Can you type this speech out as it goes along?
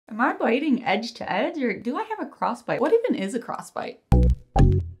Am I biting edge to edge, or do I have a crossbite? What even is a crossbite?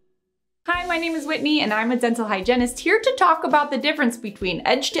 Hi, my name is Whitney and I'm a dental hygienist here to talk about the difference between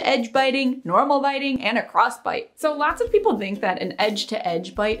edge-to-edge biting, normal biting, and a crossbite. So lots of people think that an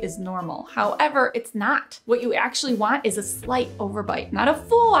edge-to-edge bite is normal. However, it's not. What you actually want is a slight overbite, not a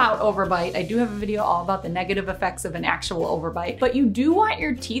full-out overbite. I do have a video all about the negative effects of an actual overbite, but you do want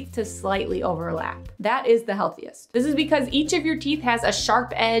your teeth to slightly overlap. That is the healthiest. This is because each of your teeth has a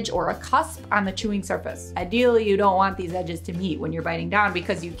sharp edge or a cusp on the chewing surface. Ideally, you don't want these edges to meet when you're biting down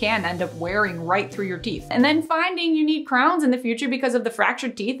because you can end up wearing right through your teeth. And then finding you need crowns in the future because of the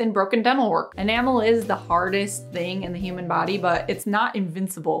fractured teeth and broken dental work. Enamel is the hardest thing in the human body, but it's not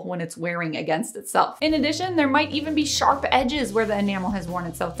invincible when it's wearing against itself. In addition, there might even be sharp edges where the enamel has worn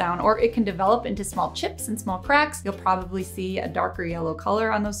itself down, or it can develop into small chips and small cracks. You'll probably see a darker yellow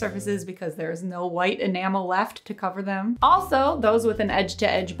color on those surfaces because there is no white enamel left to cover them. Also, those with an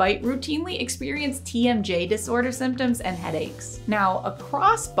edge-to-edge bite routinely experience TMJ disorder symptoms and headaches. Now, a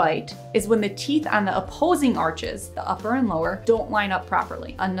crossbite is when the teeth on the opposing arches, the upper and lower, don't line up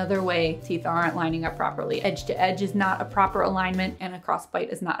properly. Another way teeth aren't lining up properly. Edge to edge is not a proper alignment, and a crossbite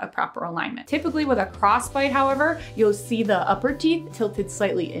is not a proper alignment. Typically with a crossbite, however, you'll see the upper teeth tilted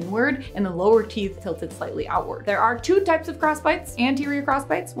slightly inward and the lower teeth tilted slightly outward. There are two types of crossbites: anterior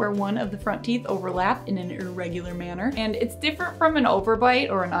crossbites, where one of the front teeth overlap in an irregular manner, and it's different from an overbite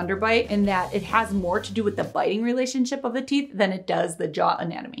or an underbite in that it has more to do with the biting relationship of the teeth than it does the jaw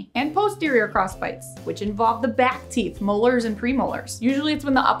anatomy. And posterior crossbites, which involve the back teeth, molars and premolars. Usually it's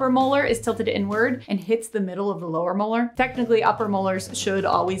when the upper molar is tilted inward and hits the middle of the lower molar. Technically, upper molars should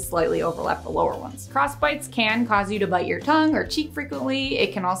always slightly overlap the lower ones. Crossbites can cause you to bite your tongue or cheek frequently.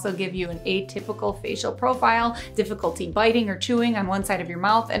 It can also give you an atypical facial profile, difficulty biting or chewing on one side of your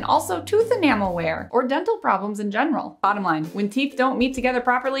mouth, and also tooth enamel wear or dental problems in general. Bottom line, when teeth don't meet together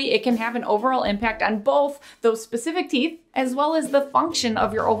properly, it can have an overall impact on both those specific teeth as well as the function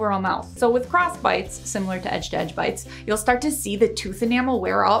of your overall mouth. So with cross bites, similar to edge-to-edge bites, you'll start to see the tooth enamel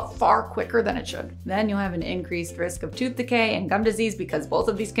wear out far quicker than it should. Then you'll have an increased risk of tooth decay and gum disease because both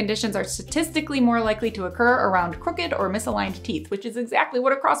of these conditions are statistically more likely to occur around crooked or misaligned teeth, which is exactly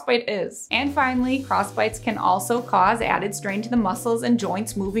what a crossbite is. And finally, crossbites can also cause added strain to the muscles and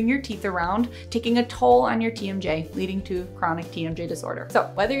joints moving your teeth around, taking a toll on your TMJ, leading to chronic TMJ disorder.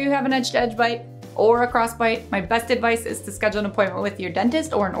 So whether you have an edge-to-edge bite or a crossbite, my best advice is to schedule an appointment with your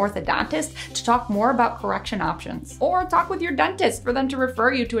dentist or an orthodontist to talk more about correction options. Or talk with your dentist for them to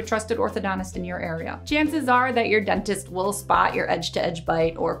refer you to a trusted orthodontist in your area. Chances are that your dentist will spot your edge-to-edge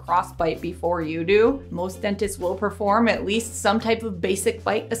bite or crossbite before you do. Most dentists will perform at least some type of basic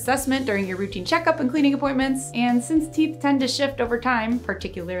bite assessment during your routine checkup and cleaning appointments. And since teeth tend to shift over time,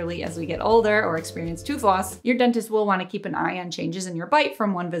 particularly as we get older or experience tooth loss, your dentist will want to keep an eye on changes in your bite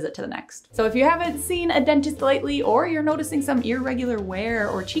from one visit to the next. So if you haven't seen a dentist lately, or you're noticing some irregular wear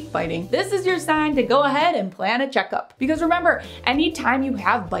or cheek biting, this is your sign to go ahead and plan a checkup. Because remember, anytime you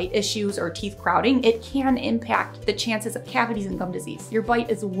have bite issues or teeth crowding, it can impact the chances of cavities and gum disease. Your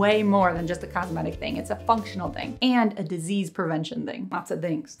bite is way more than just a cosmetic thing. It's a functional thing and a disease prevention thing. Lots of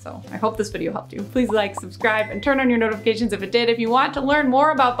things. So I hope this video helped you. Please like, subscribe, and turn on your notifications if it did. If you want to learn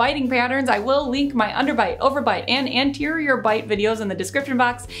more about biting patterns, I will link my underbite, overbite, and anterior bite videos in the description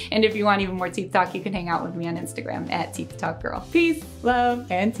box. And if you want even more teeth talk, you can hang out with me on Instagram at Teeth Talk Girl. Peace,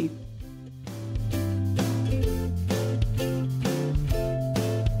 love, and teeth.